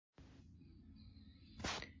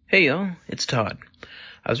Hey y'all, it's Todd.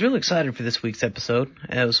 I was really excited for this week's episode.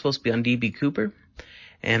 It was supposed to be on DB Cooper,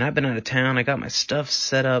 and I've been out of town. I got my stuff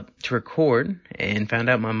set up to record and found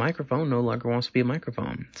out my microphone no longer wants to be a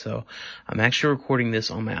microphone. So I'm actually recording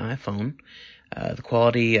this on my iPhone. The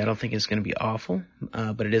quality I don't think is going to be awful,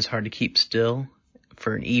 but it is hard to keep still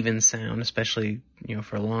for an even sound, especially,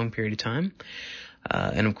 for a long period of time.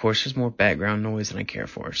 And of course, there's more background noise than I care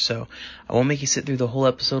for. So I won't make you sit through the whole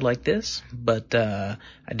episode like this, but I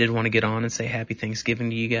did want to get on and say happy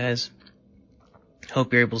Thanksgiving to you guys.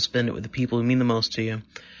 Hope you're able to spend it with the people who mean the most to you.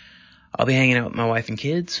 I'll be hanging out with my wife and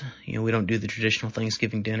kids. We don't do the traditional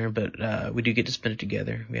Thanksgiving dinner, but we do get to spend it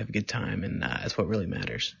together. We have a good time, and that's what really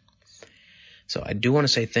matters. So I do want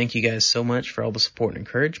to say thank you guys so much for all the support and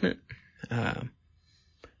encouragement.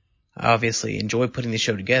 I obviously enjoy putting the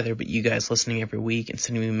show together, but you guys listening every week and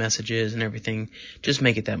sending me messages and everything just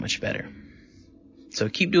make it that much better. So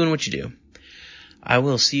keep doing what you do. I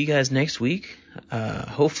will see you guys next week.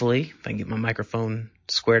 Hopefully, if I can get my microphone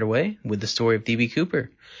squared away with the story of DB Cooper.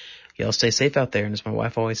 Y'all stay safe out there, and as my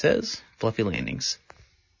wife always says, fluffy landings.